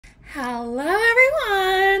Hello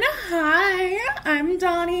everyone! Hi, I'm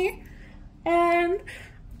Donnie, and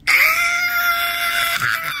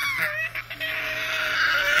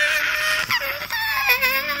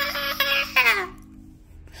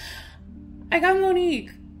I got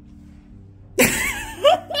Monique.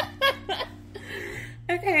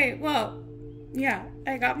 Okay, well, yeah,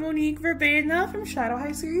 I got Monique Verbena from Shadow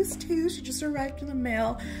High Series 2. She just arrived in the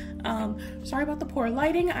mail. Sorry about the poor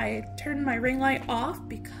lighting. I turned my ring light off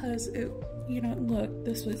because it, you know, look,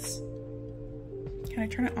 this was... Can I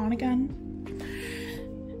turn it on again?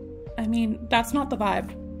 I mean, that's not the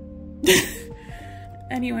vibe.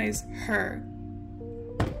 Anyways, her.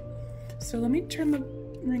 So let me turn the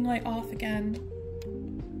ring light off again,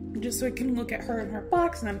 just so I can look at her in her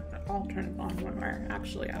box, and then I'll turn it on when we're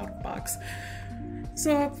actually out of box.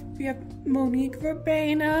 So we have Monique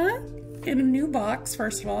Verbena in a new box.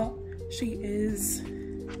 First of all, she is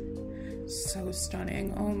so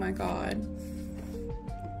stunning. Oh my god.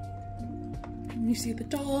 And you see the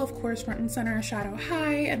doll, of course, front and center, Shadow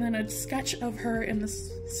High, and then a sketch of her in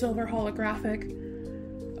this silver holographic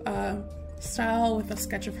style with a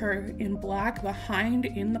sketch of her in black behind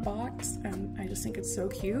in the box, and I just think it's so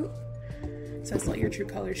cute. It says let your true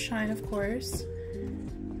colors shine, of course.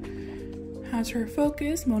 Has her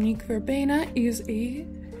focus. Monique Verbena is a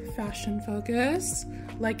fashion focus,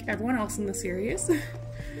 like everyone else in the series.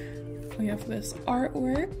 We have this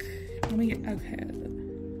artwork.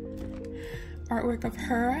 Artwork of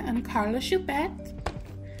her and Karla Choupette,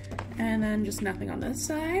 and then just nothing on this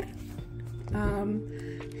side.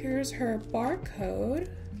 Here's her barcode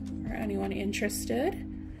for anyone interested.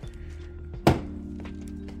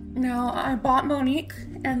 Now, I bought Monique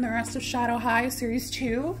and the rest of Shadow High Series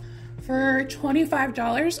 2 for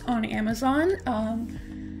 $25 on Amazon.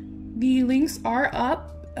 The links are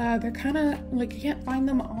up. They're kind of like, you can't find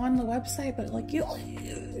them on the website, but like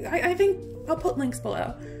I think I'll put links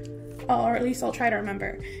below. Or at least I'll try to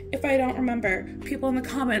remember. If I don't remember, people in the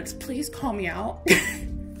comments, please call me out.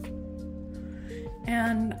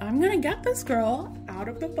 And I'm gonna get this girl out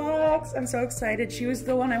of the box. I'm so excited. She was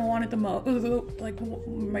the one I wanted the most, like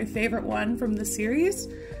my favorite one from the series.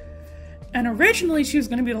 And originally she was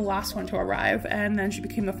gonna be the last one to arrive, and then she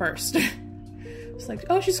became the first. It's like,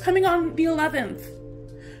 oh, she's coming on the 11th.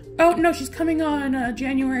 Oh no, she's coming on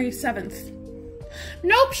January 7th.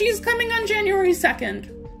 Nope, she's coming on January 2nd.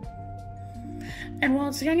 And well,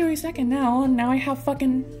 it's January 2nd now, and now I have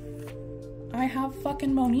fucking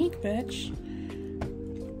Monique, bitch.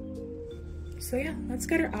 So yeah, let's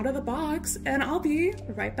get her out of the box, and I'll be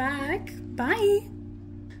right back. Bye.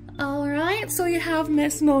 All right, so you have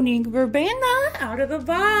Miss Monique Verbena out of the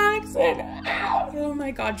box, and oh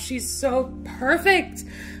my god, she's so perfect.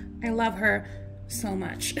 I love her so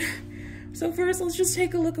much. So first, let's just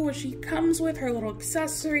take a look at what she comes with, her little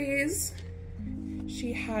accessories.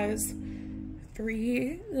 She has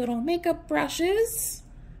 3 little makeup brushes.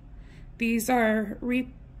 These are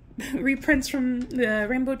reprints from the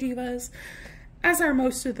Rainbow Divas, as are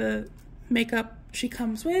most of the makeup she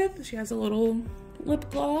comes with. She has a little lip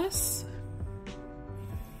gloss.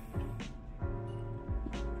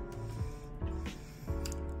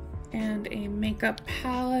 And a makeup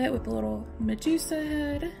palette with a little Medusa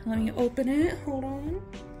head. Let me open it, hold on.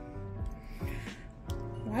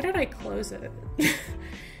 Why did I close it?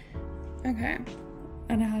 Okay,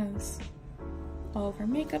 and it has all of her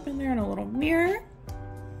makeup in there and a little mirror.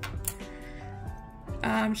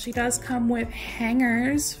 She does come with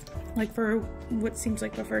hangers, like for what seems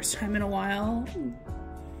like the first time in a while.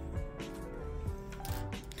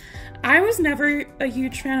 I was never a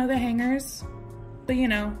huge fan of the hangers, but you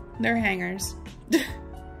know, they're hangers.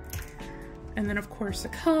 And then of course the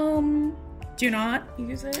comb. Do not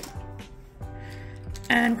use it.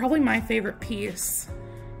 And probably my favorite piece,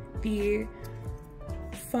 the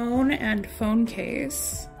phone and phone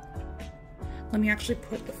case. Let me actually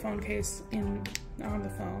put the phone case on the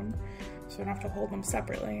phone so I don't have to hold them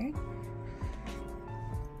separately.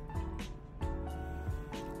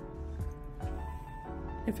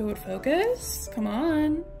 If it would focus, come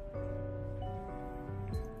on.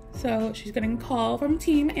 So she's getting a call from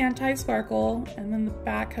Team Anti-Sparkle, and then the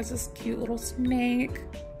back has this cute little snake.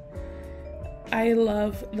 I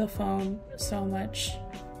love the phone so much.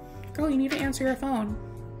 Girl, you need to answer your phone.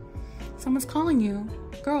 Someone's calling you.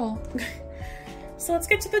 Girl. So let's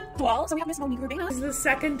get to the doll. So we have Miss Monique Verbena. This is the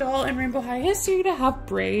second doll in Rainbow High history to have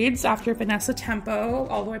braids after Vanessa Tempo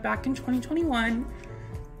all the way back in 2021.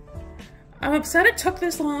 I'm upset it took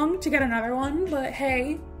this long to get another one, but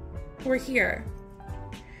hey, we're here.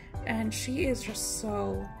 And she is just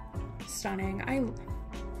so stunning.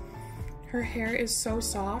 Her hair is so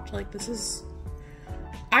soft. Like, this is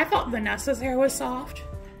I thought Vanessa's hair was soft.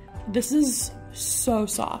 This is so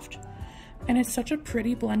soft. And it's such a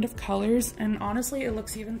pretty blend of colors, and honestly it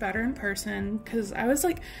looks even better in person, because I was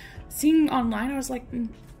like seeing online, I was like,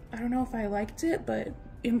 I don't know if I liked it, but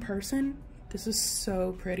in person this is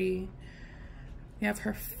so pretty. We have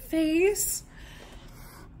her face.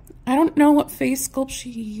 I don't know what face sculpt she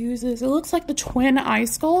uses. It looks like the twin eye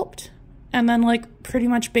sculpt, and then like pretty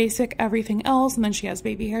much basic everything else, and then she has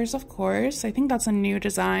baby hairs, of course. I think that's a new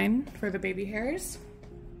design for the baby hairs.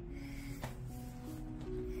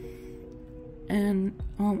 And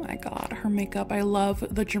oh my god, her makeup. I love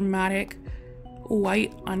the dramatic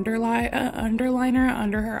white underliner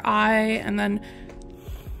under her eye, and then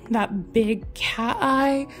that big cat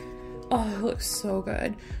eye. Oh, it looks so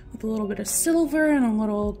good. With a little bit of silver and a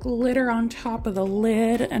little glitter on top of the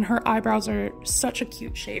lid, and her eyebrows are such a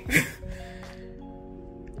cute shape.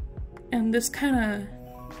 And this kind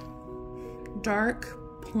of dark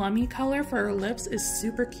plummy color for her lips is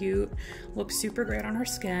super cute. Looks super great on her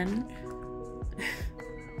skin.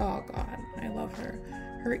 Oh god, I love her.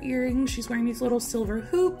 Her earrings, she's wearing these little silver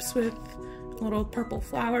hoops with little purple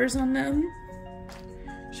flowers on them.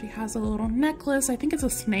 She has a little necklace, I think it's a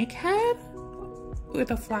snake head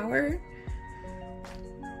with a flower.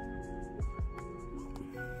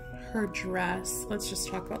 Her dress, let's just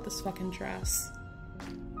talk about this fucking dress.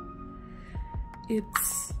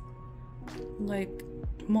 It's like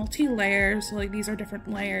multi-layers, so like these are different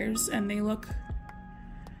layers, and they look,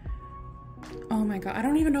 oh my god, I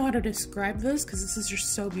don't even know how to describe this because this is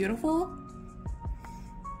just so beautiful.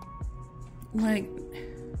 Like,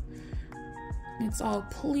 it's all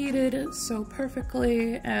pleated so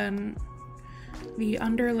perfectly, and the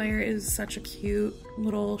underlayer is such a cute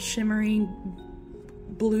little shimmery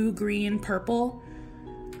blue, green, purple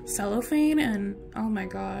cellophane, and oh my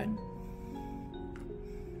god.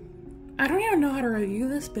 I don't even know how to review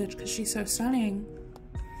this bitch because she's so stunning.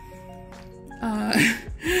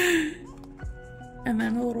 And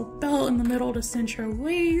then a little belt in the middle to cinch her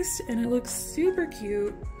waist, and it looks super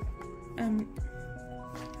cute.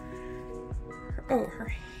 Oh,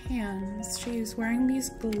 her hands. She's wearing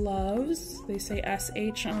these gloves. They say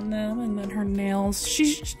SH on them, and then her nails.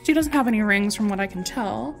 She doesn't have any rings from what I can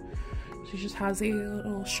tell. She just has a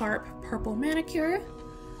little sharp purple manicure.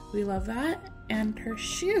 We love that. And her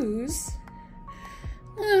shoes,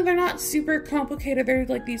 they're not super complicated. They're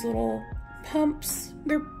like these little pumps.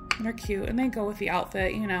 They're cute, and they go with the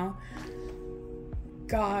outfit, you know.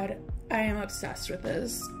 God, I am obsessed with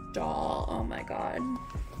this doll. Oh my god.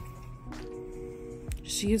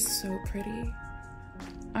 She is so pretty.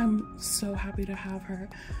 I'm so happy to have her.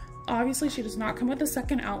 Obviously, she does not come with a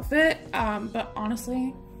second outfit, but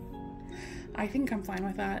honestly, I think I'm fine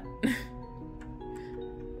with that.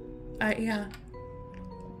 Yeah.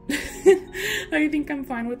 I think I'm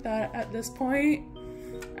fine with that at this point.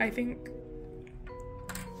 I think,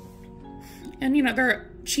 and you know, they're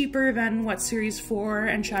cheaper than what Series 4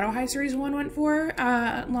 and Shadow High Series 1 went for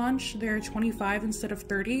at launch. They're $25 instead of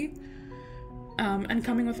 $30. And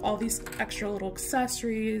coming with all these extra little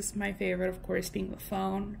accessories, my favorite of course being the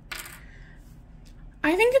phone.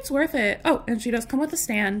 I think it's worth it. Oh, and she does come with a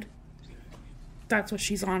stand. That's what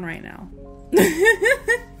she's on right now.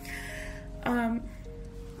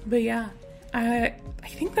 But yeah, I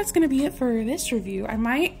think that's gonna be it for this review. I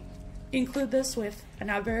might include this with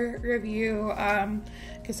another review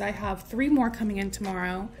because I have 3 more coming in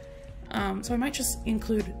tomorrow. So I might just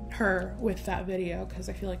include her with that video because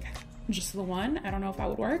I feel like just the one, I don't know if that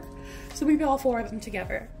would work. So maybe all 4 of them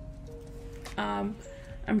together. I'm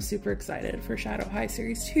super excited for Shadow High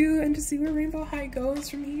Series 2 and to see where Rainbow High goes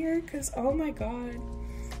from here because oh my god,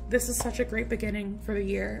 this is such a great beginning for the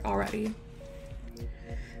year already.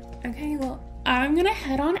 Okay, well, I'm gonna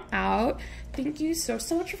head on out. Thank you so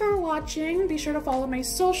much for watching. Be sure to follow my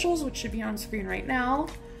socials, which should be on screen right now.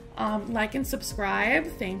 Like and subscribe.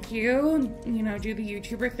 Thank you. You know, do the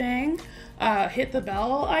YouTuber thing. Hit the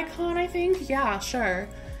bell icon, I think. Yeah, sure.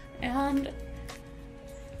 And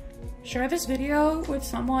share this video with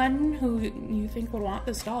someone who you think would want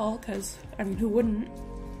this doll, because, I mean, who wouldn't?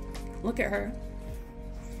 Look at her.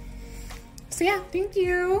 So yeah, thank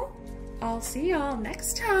you. I'll see y'all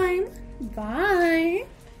next time. Bye.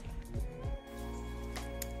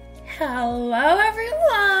 Hello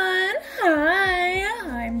everyone.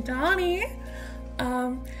 Hi, I'm Donnie.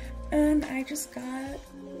 And I just got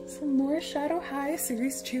some more Shadow High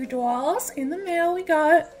Series 2 dolls in the mail. We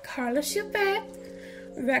got Karla Choupette,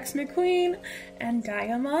 Rexx McQueen, and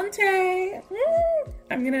Mante.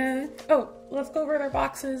 oh, let's go over their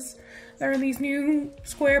boxes. They're in these new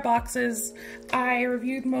square boxes. I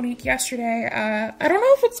reviewed Monique yesterday. I don't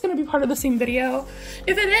know if it's gonna be part of the same video.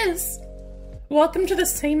 If it is, welcome to the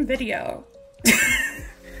same video.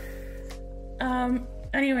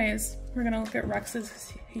 Anyways, we're gonna look at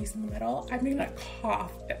Rex's, he's in the middle. I'm gonna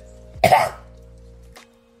cough.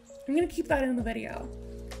 I'm gonna keep that in the video.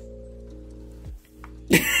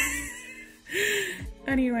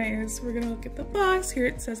 Anyways, we're gonna look at the box. Here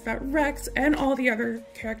it says that Rexx and all the other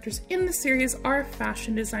characters in the series are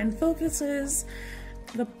fashion design focuses.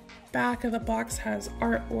 The back of the box has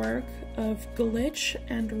artwork of Glitch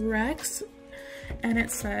and Rexx, and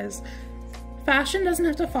it says, fashion doesn't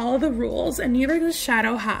have to follow the rules, and neither does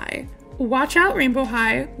Shadow High. Watch out, Rainbow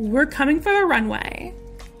High, we're coming for the runway.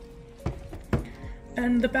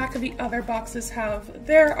 And the back of the other boxes have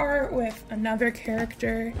their art with another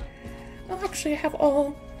character. Oh, actually, I have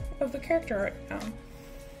all of the character art now.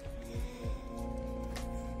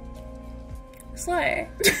 Slay.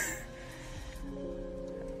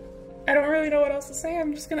 I don't really know what else to say.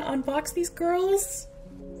 I'm just gonna unbox these girls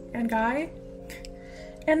and guy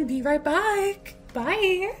and be right back.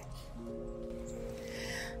 Bye.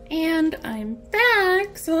 And I'm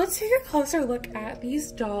back. So let's take a closer look at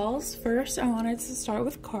these dolls. First, I wanted to start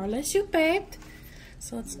with Karla Choupette.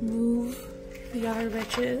 So let's move the other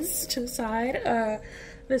bitches to the side.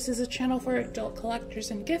 This is a channel for adult collectors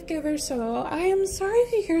and gift givers, so I am sorry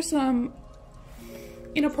if you hear some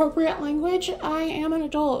inappropriate language. I am an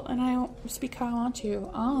adult and I don't speak how I want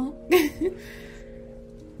to.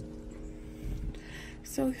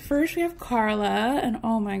 So first we have Karla, and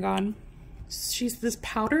oh my god, she's this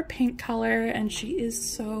powder pink color and she is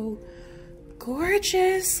so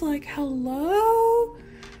gorgeous. Like, hello.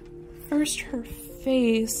 First, her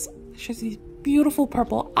face. She has these beautiful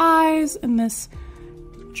purple eyes and this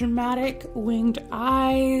dramatic winged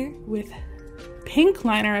eye with pink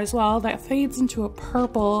liner as well that fades into a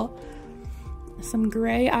purple. Some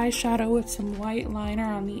gray eyeshadow with some white liner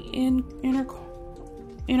on the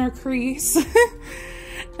inner crease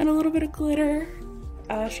and a little bit of glitter.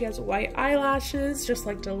 She has white eyelashes just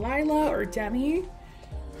like Delilah or Demi,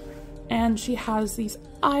 and she has these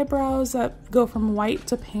eyebrows that go from white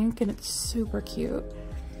to pink, and it's super cute.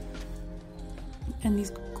 And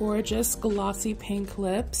these gorgeous glossy pink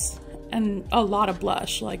lips and a lot of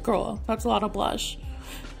blush. Like, girl, that's a lot of blush.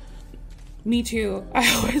 Me too. I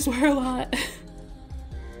always wear a lot.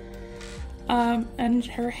 And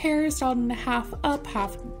her hair is done half up,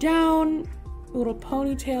 half down. A little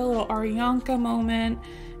ponytail, a little Arianka moment.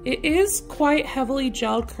 It is quite heavily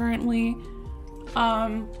gelled currently.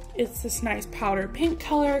 It's this nice powder pink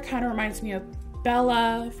color. Kind of reminds me of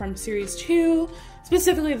Bella from Series 2.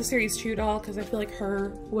 Specifically the Series 2 doll, because I feel like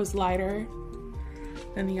her was lighter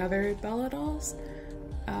than the other Bella dolls.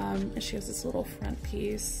 And she has this little front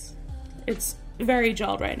piece. It's very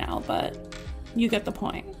gelled right now, but you get the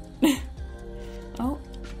point. Oh.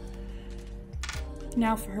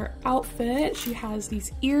 Now for her outfit, she has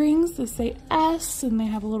these earrings that say S, and they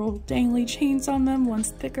have little dangly chains on them.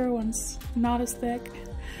 One's thicker, one's not as thick.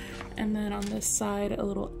 And then on this side, a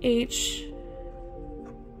little H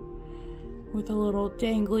with a little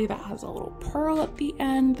dangly that has a little pearl at the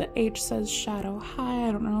end. The H says Shadow High.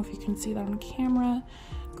 I don't know if you can see that on camera.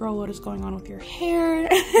 Girl, what is going on with your hair?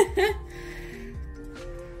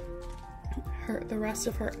 The rest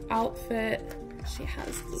of her outfit, she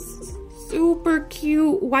has this super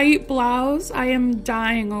cute white blouse. I am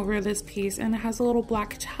dying over this piece, and it has a little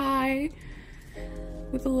black tie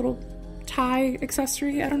with a little tie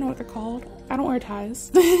accessory. I don't know what they're called. I don't wear ties.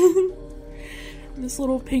 This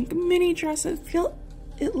little pink mini dress.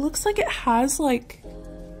 It looks like it has like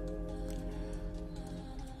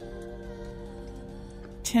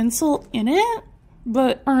tinsel in it,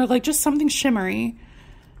 but or like just something shimmery.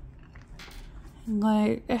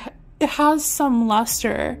 Like it has some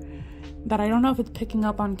luster that I don't know if it's picking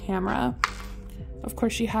up on camera. Of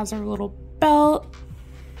course, she has her little belt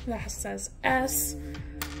that says S,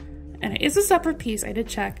 and it is a separate piece. I did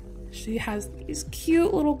check. She has these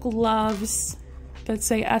cute little gloves that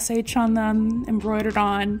say SH on them, embroidered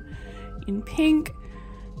on in pink,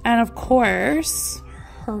 and of course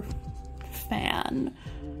her fan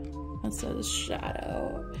that says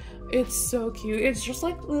Shadow. It's so cute. It's just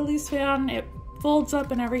like Lily's fan. It folds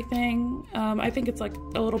up and everything. I think it's like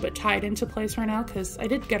a little bit tied into place right now because I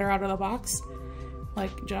did get her out of the box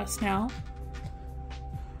like just now.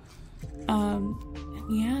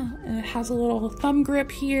 Yeah, and it has a little thumb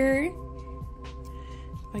grip here.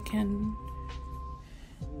 If I can,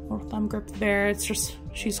 little thumb grip there. It's just,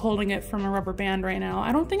 she's holding it from a rubber band right now.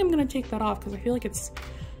 I don't think I'm gonna take that off because I feel like it's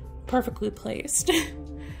perfectly placed.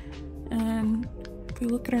 And if we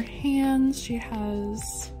look at her hands, she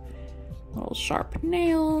has little sharp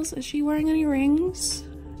nails. Is she wearing any rings?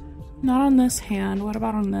 Not on this hand. What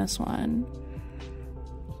about on this one?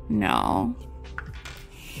 No.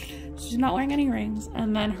 She's not wearing any rings.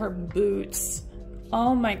 And then her boots.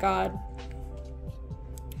 Oh my god.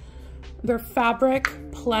 They're fabric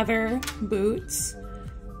pleather boots.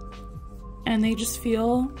 And they just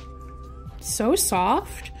feel so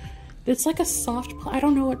soft. It's like a soft, I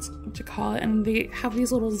don't know what to call it. And they have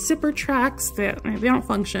these little zipper tracks that they don't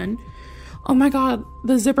function. Oh my god,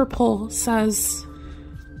 the zipper pull says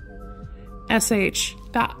SH.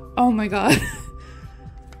 That, oh my god.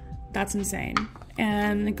 That's insane.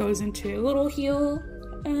 And it goes into a little heel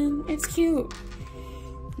and it's cute.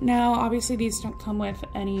 Now, obviously these don't come with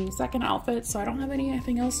any second outfits, so I don't have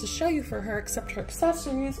anything else to show you for her except her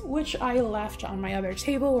accessories, which I left on my other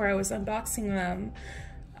table where I was unboxing them.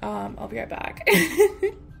 I'll be right back.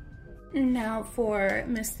 Now for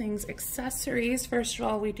Miss Thing's accessories, first of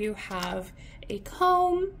all, we do have a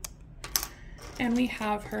comb and we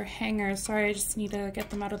have her hangers. Sorry, I just need to get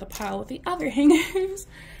them out of the pile with the other hangers.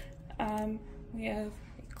 We have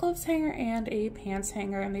a clothes hanger and a pants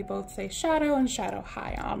hanger, and they both say shadow and shadow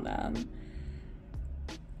high on them.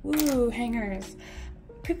 Woo, hangers.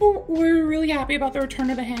 People were really happy about the return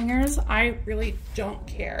of the hangers. I really don't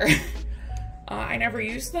care. I never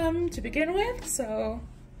used them to begin with, so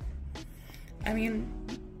I mean,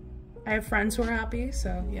 I have friends who are happy,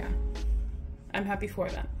 so yeah, I'm happy for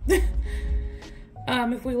them.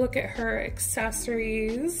 If we look at her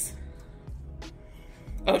accessories,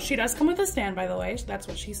 oh, she does come with a stand, by the way. That's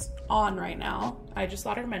what she's on right now. I just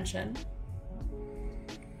thought I'd mention.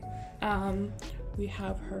 We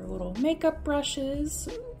have her little makeup brushes.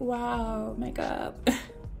 Wow, makeup.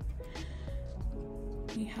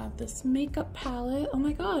 We have this makeup palette. Oh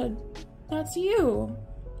my god, that's you.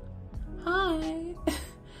 Hi.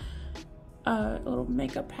 A little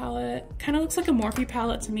makeup palette. Kind of looks like a Morphe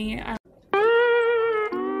palette to me. I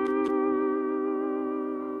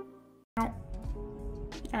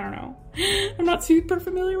don't know. I'm not super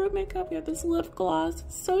familiar with makeup. We have this lip gloss.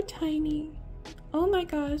 So tiny. Oh my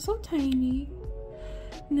god, so tiny.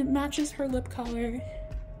 And it matches her lip color.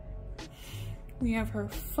 We have her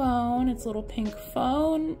phone. It's a little pink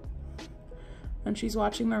phone. And she's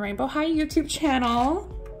watching the Rainbow High YouTube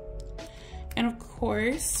channel. And of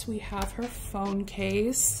course, we have her phone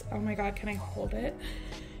case. Oh my god, can I hold it?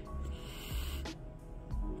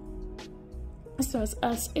 It says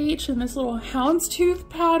SH in this little houndstooth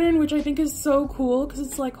pattern, which I think is so cool because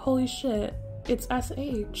it's like, holy shit, it's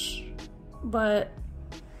SH, but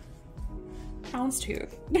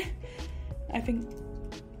houndstooth.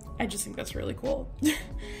 I just think that's really cool.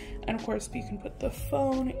 And of course, you can put the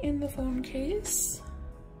phone in the phone case.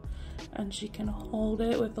 And she can hold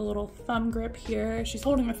it with a little thumb grip here. She's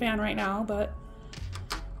holding the fan right now, but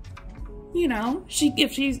you know,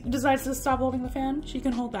 if she decides to stop holding the fan, she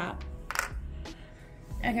can hold that.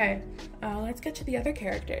 Okay, let's get to the other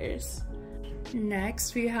characters.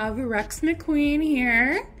 Next, we have Rexx McQueen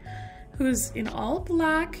here, who's in all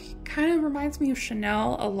black. Kind of reminds me of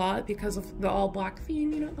Chanel a lot because of the all black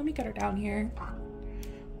theme. You know, let me get her down here.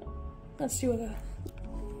 Let's do a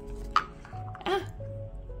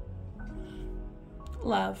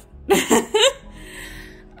love.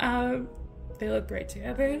 They look great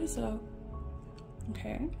together, so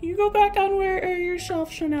okay. You go back on your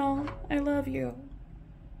shelf, Chanel. I love you.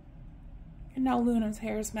 And now Luna's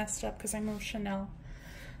hair is messed up because I know Chanel.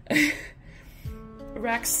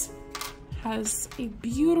 Rexx has a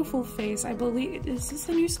beautiful face. I believe, is this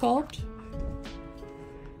a new sculpt?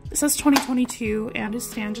 It says 2022 and his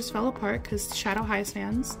stand just fell apart because shadow high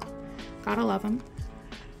stands. Gotta love him.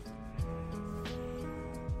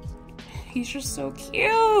 He's just so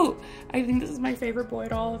cute. I think this is my favorite boy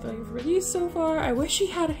doll that I've released so far. I wish he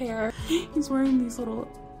had hair. He's wearing these little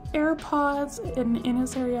AirPods, and in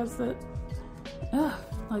his hair he has the,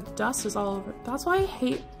 like dust is all over. That's why I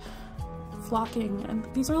hate flocking. And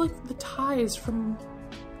these are like the ties from,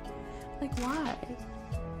 like why?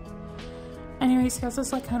 Anyways, he has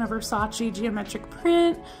this like kind of Versace geometric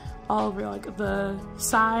print all over like the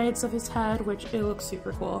sides of his head, which it looks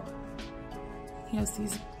super cool. He has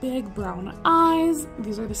these big brown eyes.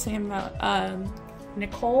 These are the same that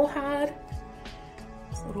Nicole had.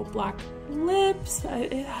 His little black lips.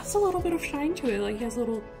 It has a little bit of shine to it. Like he has a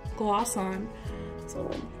little gloss on. It's a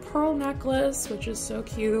little pearl necklace, which is so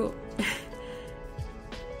cute.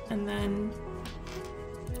 And then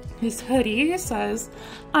his hoodie says,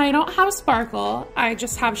 "I don't have sparkle, I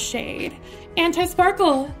just have shade.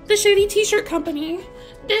 Anti-Sparkle, the shady t-shirt company.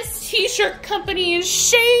 This t-shirt company is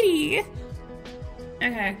shady."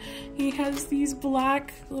 Okay, he has these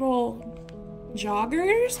black little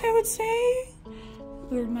joggers, I would say.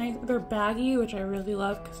 They're nice, they're baggy, which I really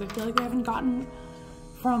love because I feel like we haven't gotten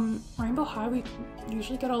from Rainbow High. We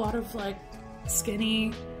usually get a lot of like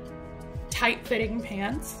skinny, tight-fitting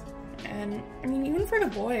pants. And I mean, even for the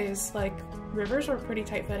boys, like Rivers are pretty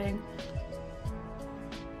tight-fitting.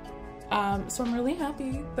 So I'm really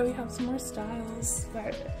happy that we have some more styles.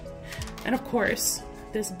 And of course,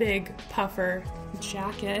 this big puffer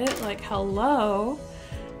jacket, like hello.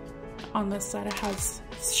 On this side it has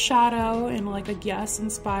shadow and like a Guess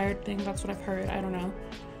inspired thing. That's what I've heard, I don't know.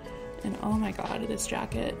 And oh my god, this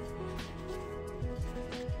jacket.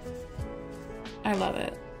 I love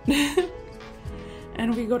it.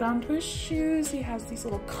 And we go down to his shoes. He has these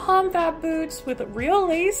little combat boots with real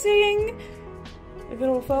lacing. If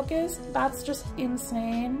it'll focus, that's just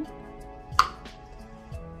insane.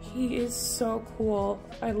 He is so cool.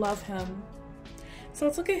 I love him. So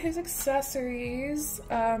let's look at his accessories.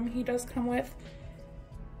 He does come with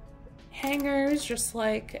hangers, just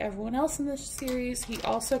like everyone else in this series. He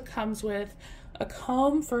also comes with a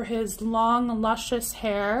comb for his long, luscious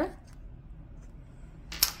hair.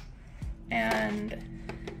 And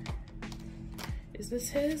is this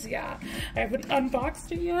his? Yeah. I haven't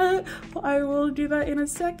unboxed it yet, but I will do that in a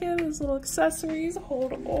second. His little accessories.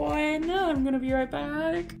 Hold on. I'm gonna be right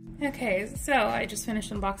back. Okay, so I just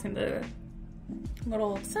finished unboxing the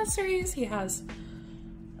little accessories. He has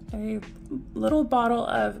a little bottle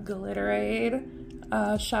of Glitterade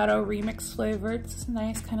Shadow Remix flavor. It's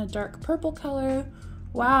nice kind of dark purple color.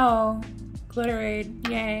 Wow, Glitterade,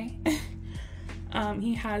 yay.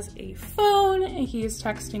 He has a phone. He is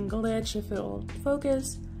texting Glitch if it'll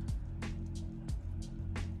focus.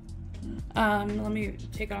 Let me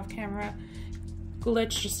take off camera.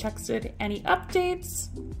 Glitch just texted any updates.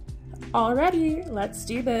 Already, let's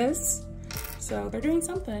do this. So they're doing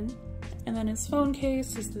something. And then his phone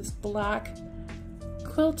case is this black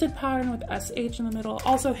quilted pattern with SH in the middle.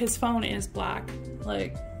 Also, his phone is black.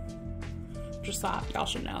 Like, just thought y'all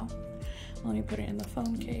should know. Let me put it in the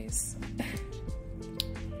phone case.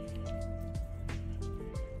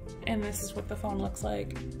 And this is what the phone looks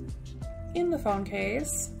like in the phone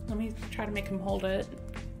case. Let me try to make him hold it,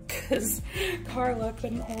 because Karla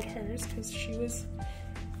couldn't hold hers because she was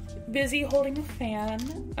busy holding a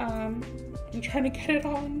fan. I'm trying to get it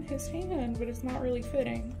on his hand, but it's not really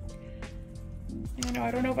fitting. You know,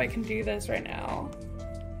 I don't know if I can do this right now.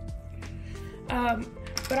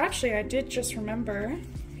 But actually, I did just remember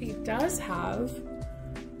he does have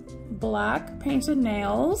black painted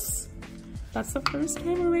nails. That's the first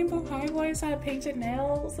time a Rainbow High Boys had painted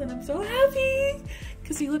nails, and I'm so happy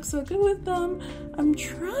because he looks so good with them. I'm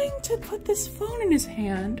trying to put this phone in his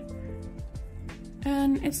hand,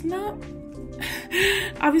 and it's not.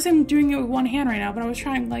 Obviously, I'm doing it with one hand right now, but I was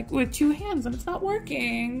trying like with two hands, and it's not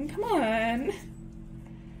working. Come on.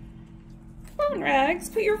 Come on,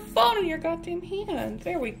 Rexx. Put your phone in your goddamn hand.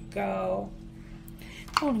 There we go.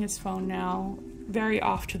 Holding his phone now, very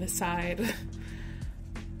off to the side.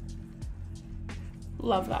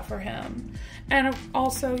 Love that for him. And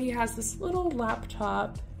also he has this little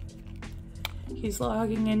laptop. He's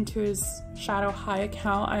logging into his Shadow High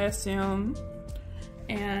account, I assume.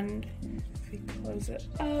 And if we close it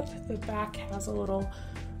up, the back has a little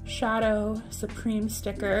Shadow Supreme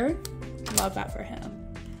sticker. Love that for him.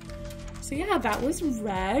 So yeah, that was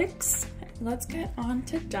Rexx. Let's get on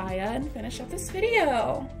to Daya and finish up this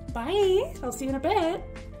video. Bye, I'll see you in a bit.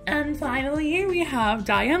 And finally, we have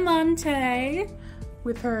Mante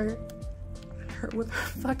with her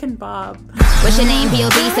fucking bob. What's your name,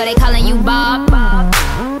 POV? So they calling you Bob?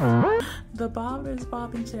 The bob is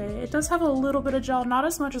bobbing today. It does have a little bit of gel, not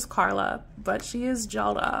as much as Karla, but she is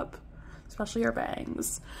gelled up, especially her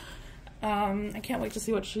bangs. I can't wait to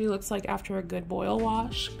see what she looks like after a good boil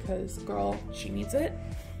wash, because girl, she needs it.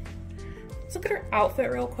 Let's look at her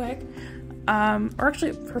outfit real quick. Or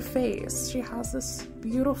actually her face. She has this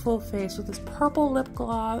beautiful face with this purple lip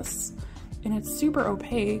gloss, and it's super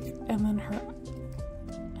opaque. And then her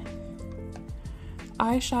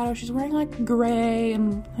eyeshadow, she's wearing like gray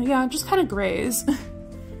and yeah, just kind of grays.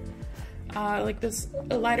 Like this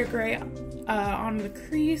lighter gray on the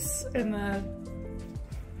crease and a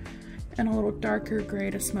little darker gray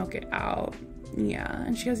to smoke it out. Yeah,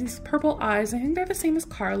 and she has these purple eyes. I think they're the same as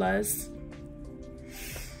Karla's.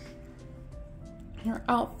 Her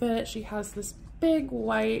outfit, she has this big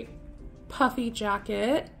white puffy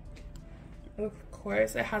jacket. Of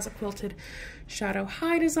course, it has a quilted Shadow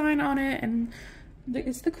High design on it, and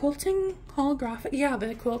is the quilting holographic? Yeah,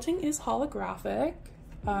 the quilting is holographic.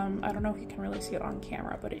 I don't know if you can really see it on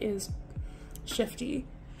camera, but it is shifty.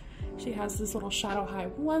 She has this little shadow high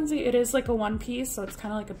onesie. It is like a one piece, so it's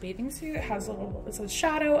kind of like a bathing suit. It has a little, it says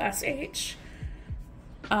shadow SH.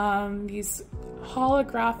 These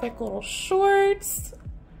holographic little shorts.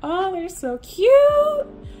 Oh, they're so cute.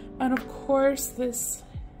 And of course, this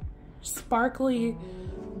sparkly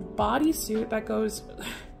bodysuit that goes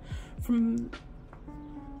from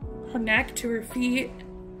her neck to her feet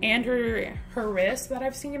and her wrist that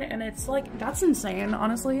I've seen, and it's like, that's insane,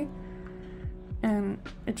 honestly. And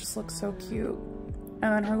it just looks so cute.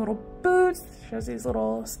 And then her little boots, she has these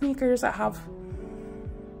little sneakers that have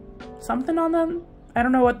something on them. I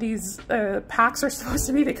don't know what these packs are supposed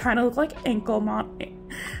to be. They kind of look like ankle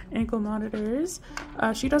monitors.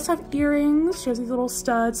 She does have earrings. She has these little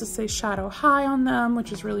studs that say Shadow High on them,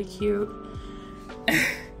 which is really cute.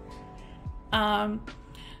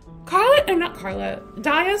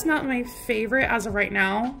 Daya's not my favorite as of right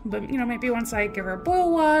now, but you know, maybe once I give her a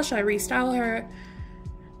boil wash, I restyle her.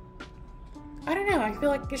 I don't know, I feel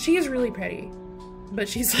like she is really pretty, but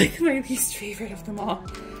she's like my least favorite of them all.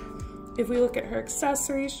 If we look at her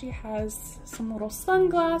accessories, she has some little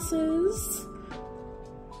sunglasses.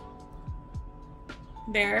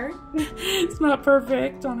 There. It's not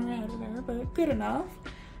perfect on her head there, but good enough.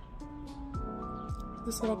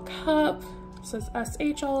 This little cup says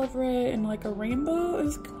SH all over it, and like a rainbow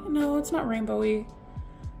is, no, it's not rainbowy,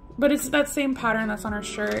 but it's that same pattern that's on her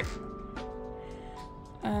shirt.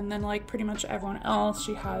 And then like pretty much everyone else,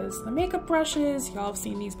 she has the makeup brushes. Y'all have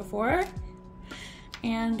seen these before.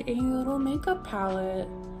 And a little makeup palette.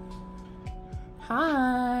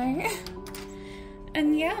 Hi.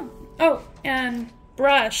 And yeah. Oh, and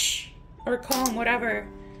brush or comb, whatever.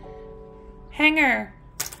 Hanger.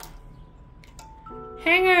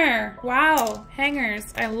 Hanger. Wow,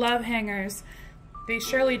 hangers. I love hangers. They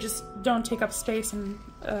surely just don't take up space in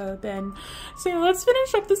bin. So yeah, let's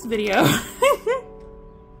finish up this video.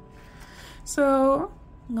 So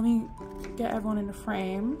let me get everyone in the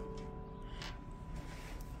frame.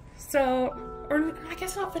 So, or I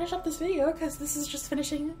guess not finish up this video because this is just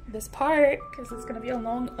finishing this part because it's gonna be a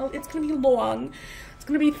long. Oh, it's gonna be long. It's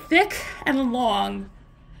gonna be thick and long.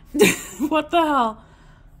 What the hell?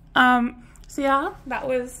 So yeah, that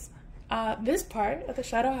was this part of the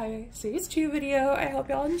Shadow High Series 2 video. I hope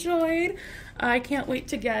y'all enjoyed. I can't wait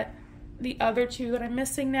to get the other two that I'm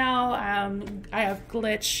missing now. I have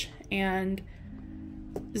Glitch and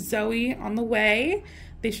Zooey on the way.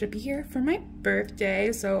 They should be here for my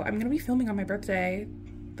birthday, so I'm gonna be filming on my birthday.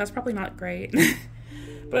 That's probably not great,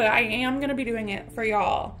 but I am gonna be doing it for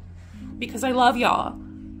y'all because I love y'all.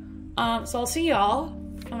 So I'll see y'all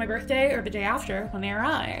on my birthday or the day after when they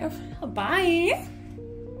arrive. Bye.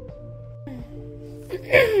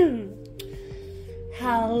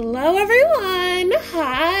 Hello everyone.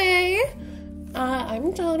 Hi.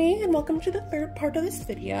 I'm Johnny and welcome to the third part of this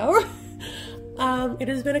video. It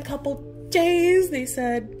has been a couple days. They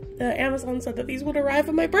said, Amazon said that these would arrive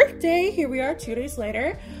on my birthday. Here we are 2 days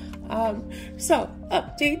later. So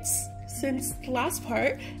updates since the last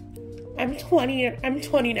part. I'm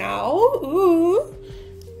 20 now. Ooh.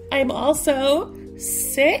 I'm also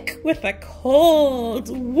sick with a cold.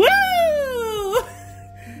 Woo!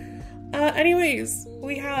 Anyways,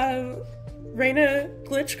 we have Reina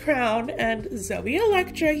Crowne and Zooey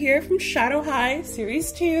Electra here from Shadow High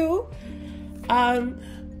Series 2.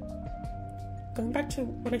 Going back to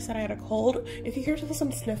what I said, I had a cold. If you hear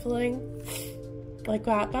some sniffling like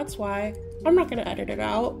that, that's why. I'm not gonna edit it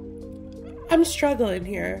out. I'm struggling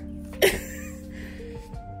here.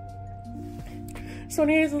 So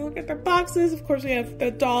anyways, look at their boxes. Of course, we have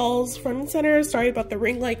the dolls front and center. Sorry about the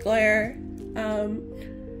ring light glare.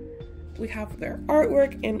 We have their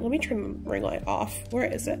artwork, and let me turn the ring light off. Where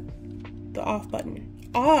is it? The off button.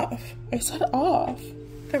 Off. I said off.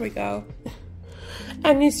 There we go.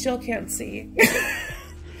 And you still can't see.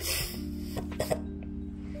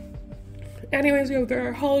 Anyways, we have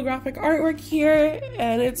their holographic artwork here,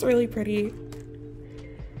 and it's really pretty.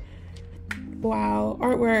 Wow,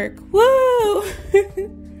 artwork. Woo!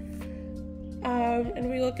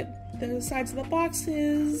 And we look at the sides of the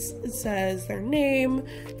boxes. It says their name,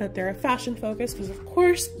 that they're a fashion focus, because of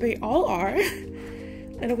course they all are.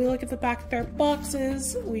 And if we look at the back of their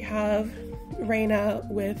boxes, we have Reina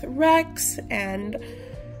with Rexx and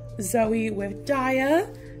Zooey with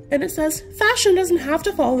Daya. And it says, fashion doesn't have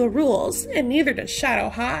to follow the rules, and neither does Shadow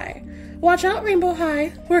High. Watch out, Rainbow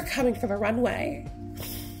High, we're coming for the runway.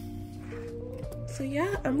 So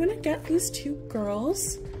yeah, I'm gonna get these two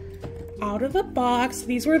girls out of the box.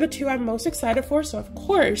 These were the two I'm most excited for, so of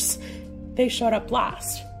course they showed up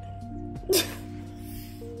last.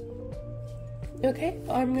 Okay,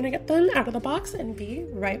 I'm gonna get them out of the box and be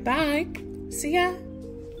right back. See ya.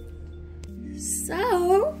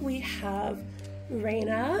 So we have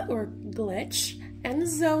Reina, or Glitch, and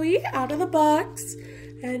Zooey out of the box,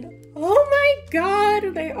 and oh my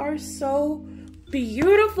god, they are so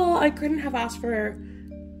beautiful. I couldn't have asked for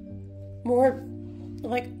more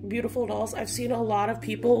like beautiful dolls. I've seen a lot of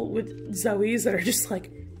people with Zooey's that are just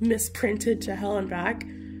like misprinted to hell and back.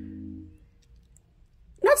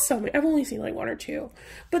 Not so many, I've only seen like one or two,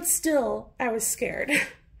 but still I was scared.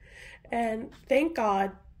 And thank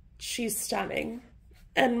god she's stunning.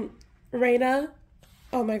 And Reina,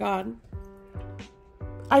 oh my god,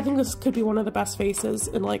 I think this could be one of the best faces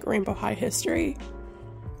in like Rainbow High history.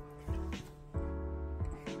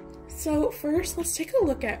 So first, let's take a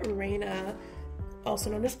look at Reina,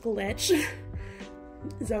 also known as Glitch.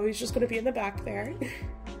 Zooey's just gonna be in the back there.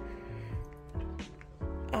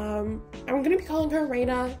 I'm gonna be calling her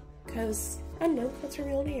Reina because I don't know, that's her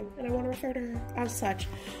real name and I want to refer to her as such.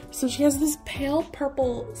 So she has this pale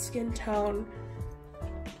purple skin tone.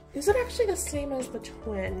 Is it actually the same as the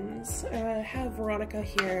twins? I have Veronica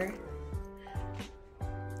here.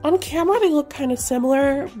 On camera they look kind of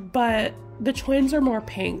similar, but the twins are more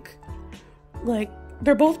pink. Like,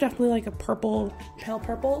 they're both definitely like a purple, pale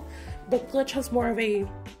purple, but Glitch has more of a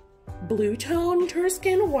blue tone to her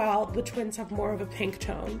skin, while the twins have more of a pink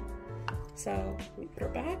tone. So, we put her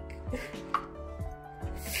back.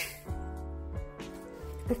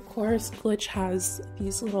 Of course, Glitch has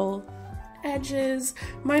these little edges.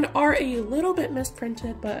 Mine are a little bit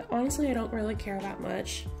misprinted, but honestly I don't really care that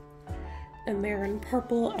much. And they're in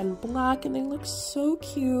purple and black, and they look so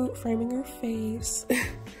cute, framing her face.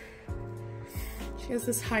 She has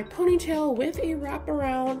this high ponytail with a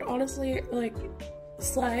wraparound. Honestly, like,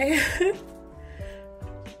 slay.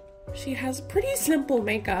 She has pretty simple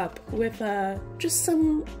makeup with just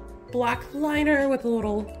some black liner with a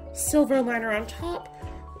little silver liner on top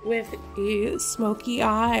with a smoky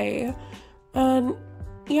eye. And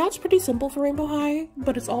yeah, it's pretty simple for Rainbow High,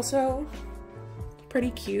 but it's also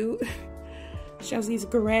pretty cute. She has these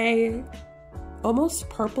gray, almost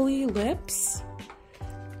purpley lips.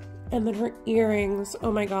 And then her earrings,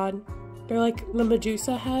 oh my god. They're like the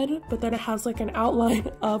Medusa head, but then it has like an outline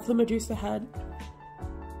of the Medusa head.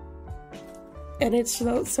 And it's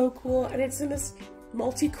so cool. And it's in this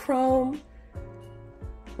multi-chrome,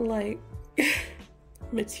 like,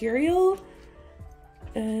 material.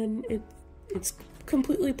 And it's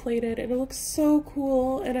completely plated and it looks so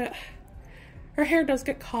cool. And her hair does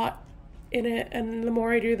get caught in it. And the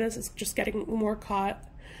more I do this, it's just getting more caught.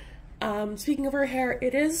 Speaking of her hair,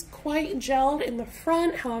 it is quite gelled in the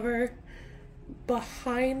front, however,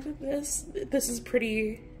 behind this is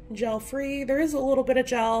pretty gel free. There is a little bit of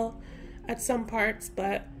gel at some parts,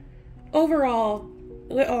 but overall,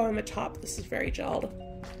 oh, on the top, this is very gelled.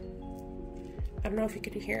 I don't know if you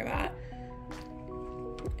can hear that.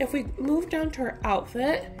 If we move down to her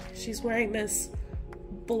outfit, she's wearing this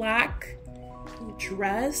black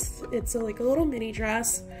dress. It's like a little mini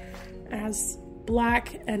dress. It has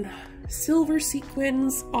black and silver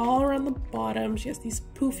sequins all around the bottom. She has these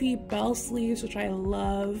poofy bell sleeves, which I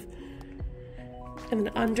love. And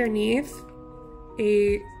then underneath,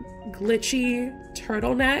 a glitchy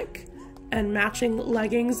turtleneck and matching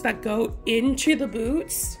leggings that go into the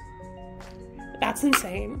boots. That's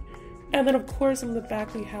insane. And then of course in the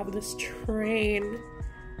back we have this train.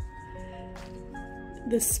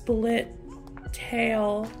 This split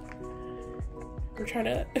tail. I'm trying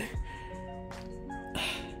to...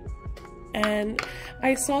 And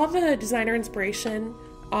I saw the designer inspiration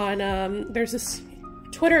on, there's this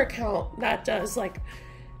Twitter account that does like,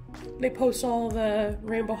 they post all the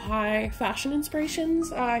Rainbow High fashion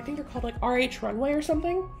inspirations. I think they're called like RH Runway or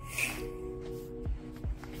something.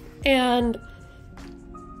 And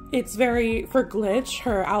it's very, for Glitch,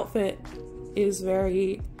 her outfit is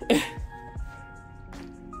very,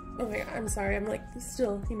 oh my god, I'm sorry, I'm like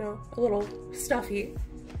still, you know, a little stuffy.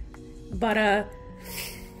 But,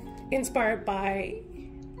 inspired by,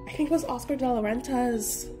 I think it was Oscar de la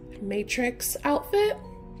Renta's Matrix outfit,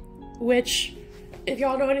 which, if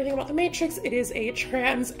y'all know anything about the Matrix, it is a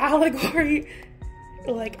trans allegory.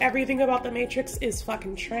 Like, everything about the Matrix is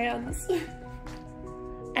fucking trans.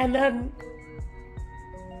 And then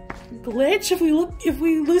Glitch, if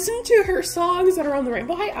we listen to her songs that are on the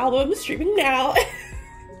Rainbow High album, streaming now,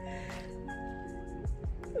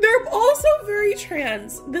 they're also very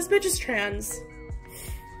trans. This bitch is trans.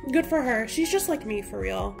 Good for her. She's just like me, for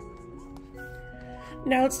real.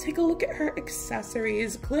 Now let's take a look at her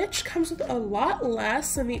accessories. Glitch comes with a lot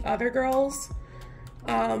less than the other girls.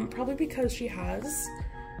 Probably because she has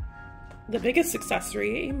the biggest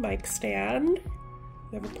accessory, a mic stand.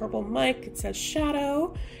 We have a purple mic. It says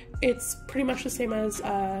Shadow. It's pretty much the same as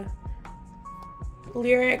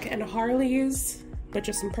Lyric and Harley's, but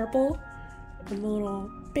just in purple. And the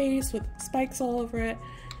little base with spikes all over it.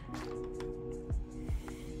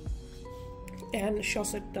 And she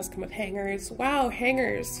also does come with hangers. Wow,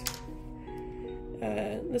 hangers.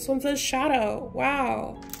 This one says shadow.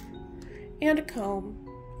 Wow. And a comb.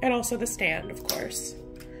 And also the stand, of course.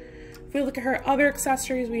 If we look at her other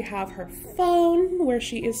accessories, we have her phone, where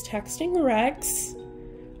she is texting Rexx.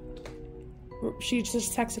 She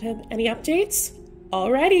just texted him, any updates?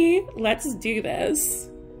 Already, let's do this.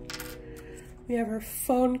 We have her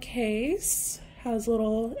phone case, has a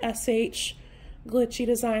little SH glitchy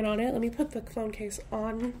design on it. Let me put the phone case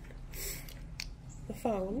on the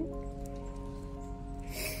phone.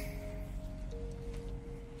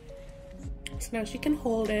 So now she can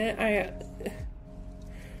hold it.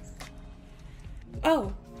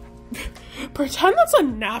 Oh. Pretend that's a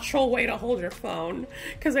natural way to hold your phone,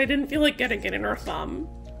 because I didn't feel like getting it in her thumb.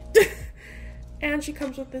 And she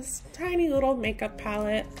comes with this tiny little makeup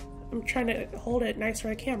palette. I'm trying to hold it nice for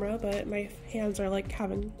a camera, but my hands are like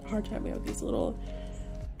having a hard time. We have these little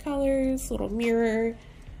colors, little mirror,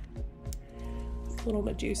 little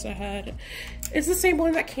Medusa head. It's the same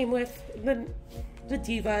one that came with the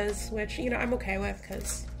Divas, which, you know, I'm okay with,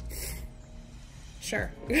 because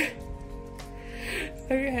sure.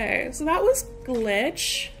 Okay, so that was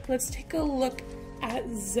Glitch. Let's take a look at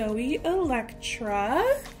Zooey Electra.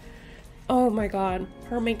 Oh my god,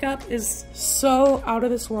 her makeup is so out of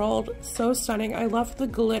this world, so stunning. I love the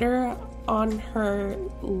glitter on her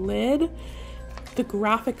lid, the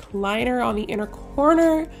graphic liner on the inner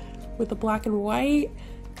corner with the black and white,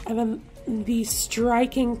 and then the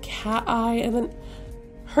striking cat eye, and then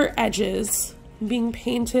her edges being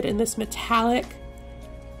painted in this metallic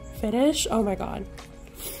finish. Oh my god.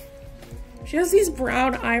 She has these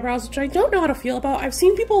brown eyebrows, which I don't know how to feel about. I've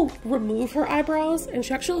seen people remove her eyebrows, and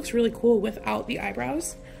she actually looks really cool without the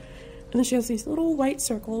eyebrows. And then she has these little white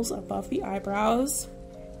circles above the eyebrows.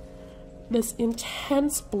 This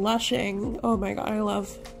intense blushing. Oh my god, I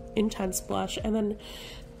love intense blush. And then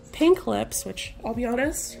pink lips, which, I'll be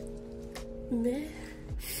honest, meh.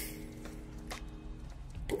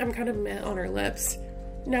 I'm kind of meh on her lips.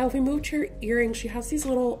 Now, if we move to her earrings, she has these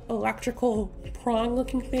little electrical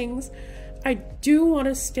prong-looking things. I do want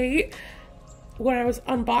to state, when I was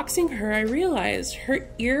unboxing her, I realized her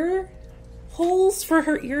ear holes for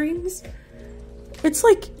her earrings, it's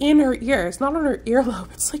like in her ear. It's not on her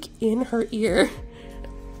earlobe. It's like in her ear.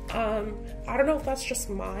 I don't know if that's just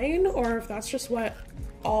mine or if that's just what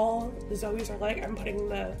all the Zoe's are like. I'm putting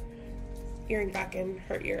the earring back in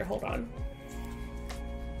her ear. Hold on.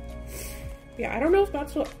 Yeah, I don't know if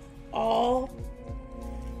that's what all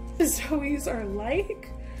the Zoe's are like.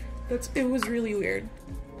 It was really weird.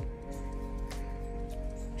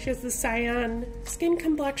 She has the cyan skin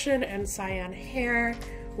complexion and cyan hair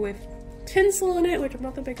with tinsel in it, which I'm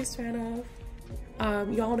not the biggest fan of.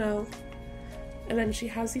 Y'all know. And then she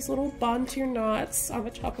has these little bontier knots on the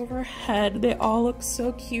top of her head. They all look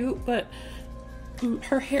so cute, but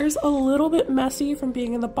her hair's a little bit messy from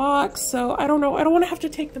being in the box, so I don't know. I don't want to have to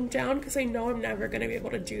take them down because I know I'm never going to be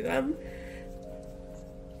able to do them.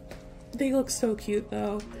 They look so cute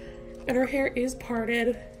though. And her hair is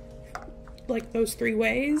parted like those 3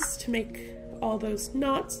 ways to make all those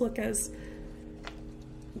knots look as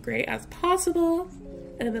great as possible.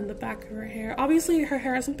 And then the back of her hair. Obviously her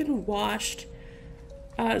hair hasn't been washed,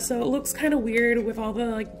 so it looks kind of weird with all the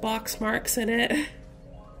like box marks in it.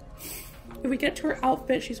 If we get to her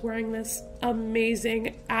outfit, she's wearing this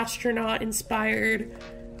amazing astronaut inspired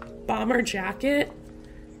bomber jacket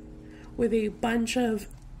with a bunch of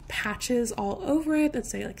patches all over it that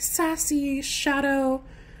say like sassy, shadow,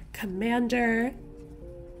 commander.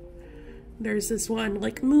 There's this one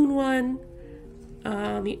like moon one.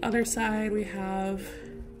 On the other side we have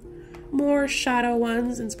more shadow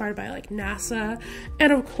ones inspired by like NASA,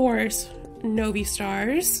 and of course Novi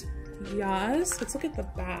stars. Yes, let's look at the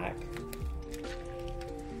back.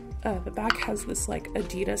 The back has this like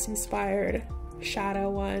Adidas inspired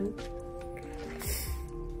shadow one.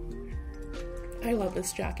 I love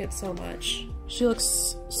this jacket so much. She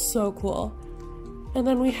looks so cool. And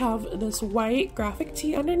then we have this white graphic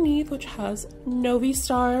tee underneath, which has Novi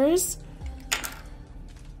stars.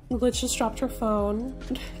 Glitch just dropped her phone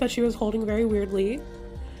that she was holding very weirdly.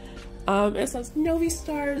 It says Novi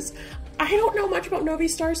stars. I don't know much about Novi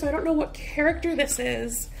stars, so I don't know what character this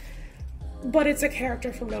is, but it's a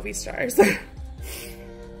character from Novi stars.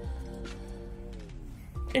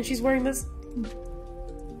 And she's wearing this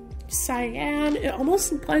cyan. It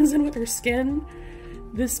almost blends in with her skin.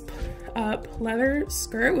 this leather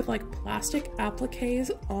skirt with like plastic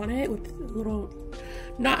appliques on it with little,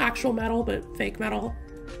 not actual metal, but fake metal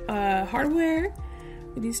hardware,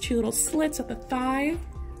 with these 2 little slits at the thigh.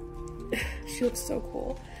 She looks so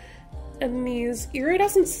cool. And these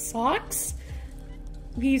iridescent socks,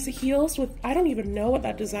 these heels with, I don't even know what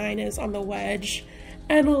that design is on the wedge,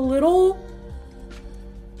 and little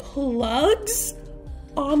plugs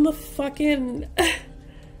on the fucking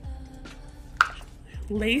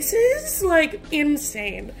laces. Like,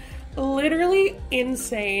 insane. Literally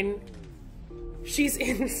insane. She's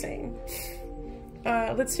insane.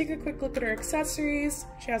 Let's take a quick look at her accessories.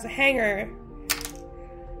 She has a hanger.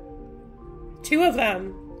 2 of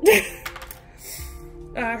them.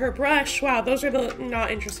 Her brush. Wow, those are the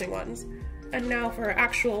not interesting ones. And now for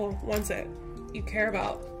actual ones that you care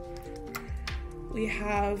about. We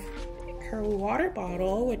have her water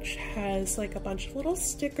bottle, which has like a bunch of little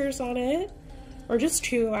stickers on it. Or just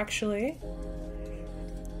 2, actually.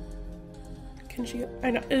 Can she?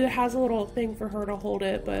 I know it has a little thing for her to hold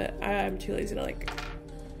it, but I'm too lazy to, like,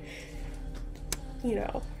 you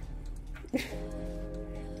know.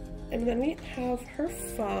 And then we have her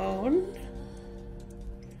phone.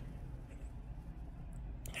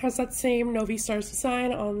 Has that same Novi Stars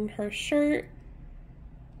design on her shirt.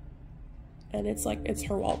 And it's like, it's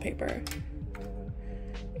her wallpaper.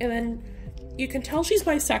 And then you can tell she's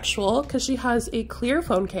bisexual because she has a clear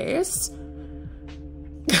phone case.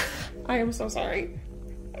 I am so sorry.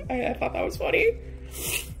 I thought that was funny.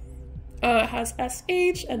 It has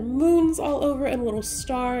SH and moons all over and little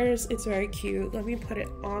stars. It's very cute. Let me put it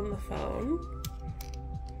on the phone.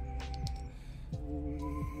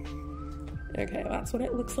 Okay, that's what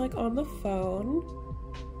it looks like on the phone.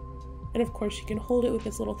 And of course you can hold it with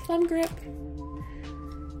this little thumb grip.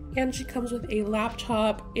 And she comes with a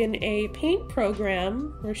laptop in a paint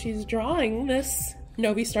program where she's drawing this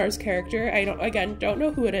Novi Stars character. I don't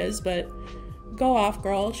know who it is, but go off,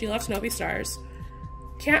 girl. She loves Novi Stars.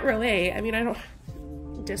 Can't relate. I mean, I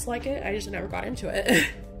don't dislike it. I just never got into it.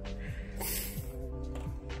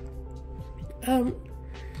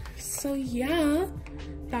 So yeah,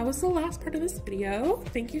 that was the last part of this video.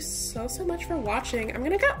 Thank you so much for watching. I'm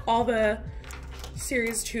gonna get all the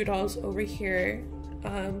Series 2 dolls over here.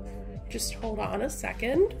 Just hold on a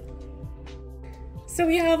second. So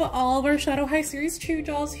we have all of our Shadow High Series 2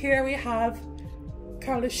 dolls here. We have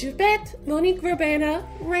Karla Choupette, Monique Verbena,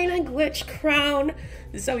 Reina Crowne,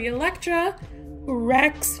 Zooey Electra,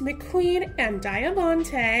 Rexx McQueen, and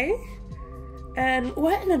Mante. And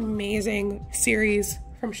what an amazing series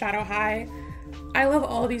from Shadow High. I love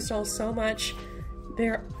all these dolls so much.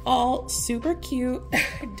 They're all super cute.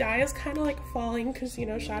 Dia's kind of like falling because, you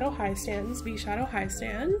know, Shadow High stands be Shadow High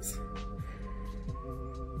stands.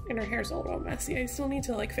 And her hair's a little messy. I still need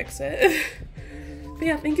to like fix it. But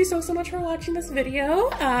yeah, thank you so much for watching this video.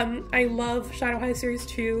 I love Shadow High Series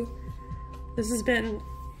 2. This has been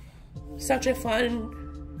such a fun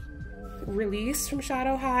release from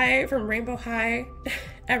Shadow High, from Rainbow High.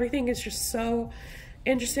 Everything is just so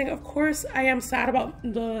interesting. Of course, I am sad about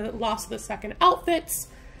the loss of the second outfits,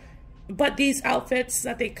 but these outfits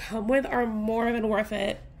that they come with are more than worth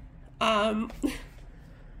it. So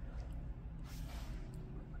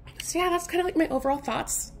yeah, that's kind of like my overall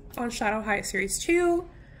thoughts on Shadow High Series 2.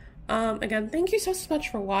 Again, thank you so much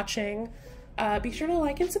for watching. Be sure to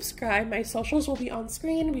like and subscribe. My socials will be on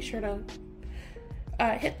screen. Be sure to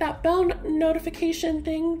hit that bell notification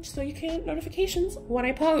thing so you can get notifications when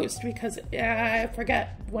I post, because I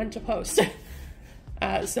forget when to post.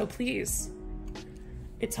 So please,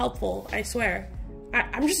 it's helpful, I swear.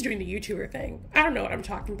 I'm just doing the YouTuber thing. I don't know what I'm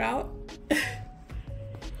talking about.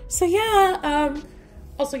 So yeah,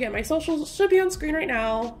 also yeah, my socials should be on screen right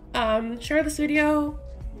now. Share this video,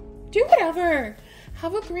 do whatever.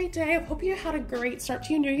 Have a great day. I hope you had a great start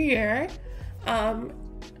to your new year.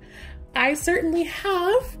 I certainly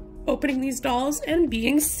have, opening these dolls and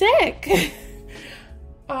being sick.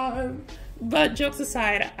 But jokes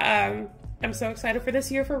aside, I'm so excited for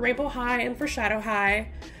this year for Rainbow High and for Shadow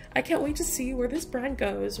High. I can't wait to see where this brand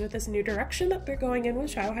goes with this new direction that they're going in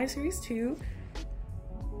with Shadow High Series 2.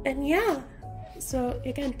 And yeah, so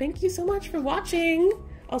again, thank you so much for watching.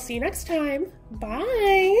 I'll see you next time.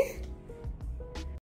 Bye.